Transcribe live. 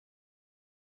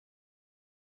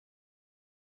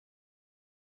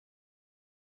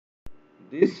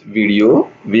This video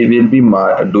we will be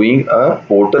doing a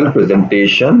portal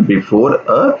presentation before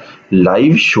a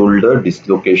live shoulder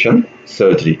dislocation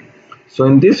surgery. So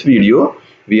in this video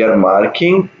we are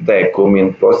marking the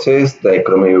acromion process, the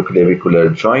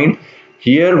acromioclavicular joint.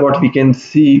 Here what we can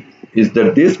see is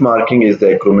that this marking is the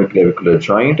acromioclavicular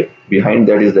joint. Behind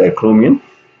that is the acromion.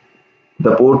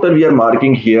 The portal we are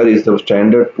marking here is the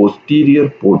standard posterior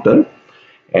portal.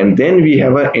 And then we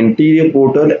have an anterior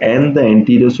portal and the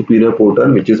anterior superior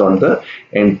portal, which is on the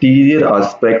anterior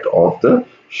aspect of the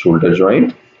shoulder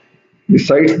joint.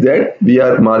 Besides that, we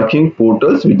are marking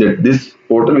portals with this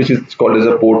portal, which is called as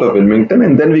a port of Wilmington,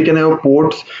 and then we can have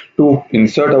ports to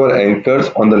insert our anchors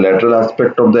on the lateral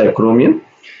aspect of the acromion.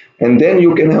 And then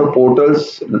you can have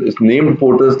portals, named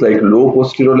portals like low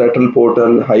posterior lateral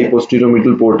portal, high posterior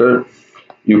middle portal.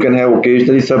 You can have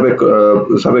occasionally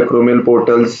subacromial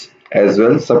portals as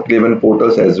well, subclavian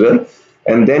portals as well,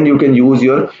 and then you can use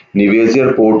your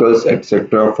Nevasier portals,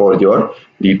 etc., for your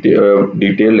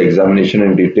detailed examination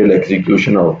and detailed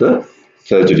execution of the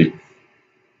surgery.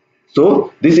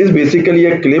 So this is basically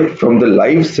a clip from the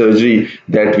live surgery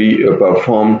that we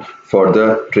perform for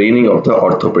the training of the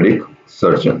orthopedic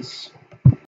surgeons.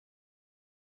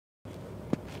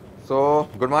 So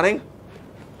good morning.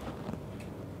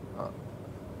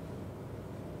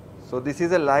 So this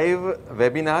is a live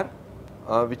webinar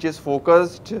which is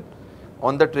focused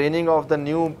on the training of the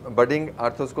new budding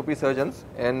arthroscopy surgeons,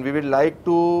 and we would like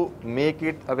to make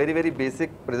it a very basic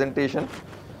presentation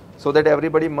so that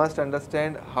everybody must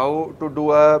understand how to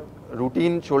do a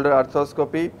routine shoulder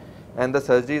arthroscopy and the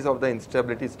surgeries of the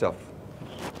instability stuff.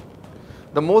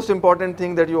 The most important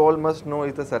thing that you all must know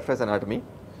is the surface anatomy.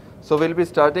 So we will be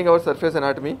starting our surface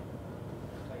anatomy.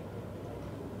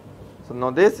 So now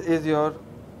this is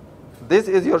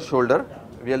your shoulder.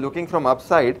 We are looking from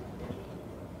upside,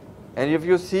 and if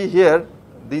you see here,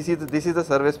 this is the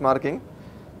surface marking.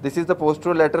 This is the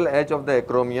posterolateral edge of the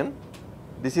acromion.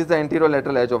 This is the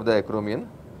anterolateral edge of the acromion.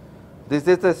 This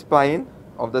is the spine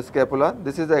of the scapula.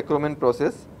 This is the acromion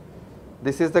process.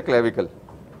 This is the clavicle.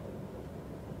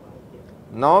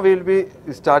 Now we will be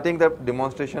starting the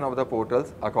demonstration of the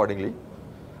portals accordingly.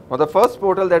 Now the first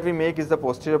portal that we make is the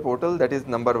posterior portal, that is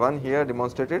number 1 here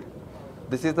demonstrated.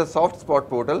 This is the soft spot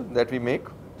portal that we make.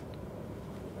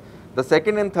 The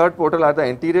second and third portal are the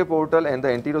anterior portal and the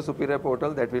anterior superior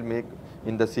portal that we will make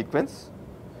in the sequence.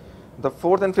 The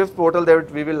fourth and fifth portal that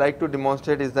we will like to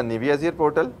demonstrate is the Nevasier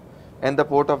portal and the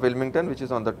port of Wilmington, which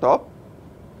is on the top.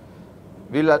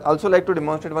 We will also like to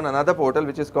demonstrate another portal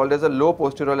which is called as a low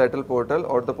posterolateral portal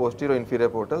or the posterior inferior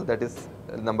portal, that is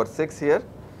number 6 here.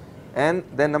 And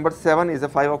then number 7 is a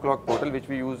 5 o'clock portal, which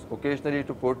we use occasionally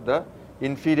to put the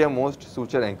inferior most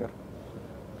suture anchor.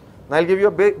 Now I will give you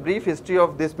a brief history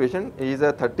of this patient. He is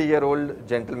a 30-year-old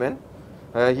gentleman.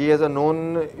 He has a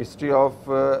known history of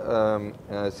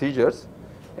seizures,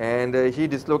 and he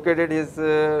dislocated his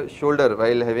shoulder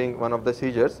while having one of the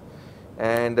seizures,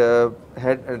 and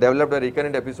had developed a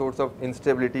recurrent episodes of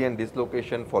instability and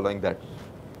dislocation following that.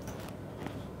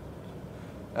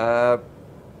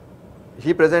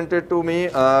 He presented to me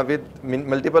with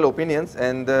multiple opinions,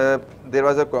 and there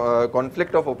was a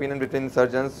conflict of opinion between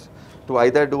surgeons to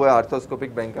either do a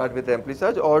arthroscopic Bankart with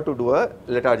Remplissage or to do a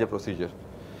Letarge procedure.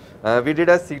 We did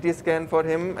a CT scan for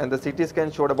him, and the CT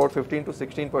scan showed about 15 to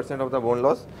 16% of the bone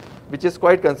loss, which is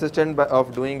quite consistent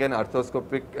of doing an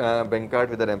arthroscopic Bankart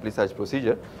with a Remplissage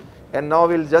procedure. And now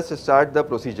we will just start the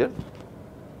procedure.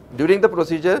 During the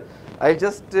procedure, I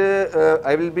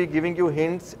will be giving you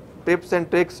hints, tips and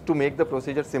tricks to make the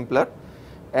procedure simpler,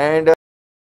 and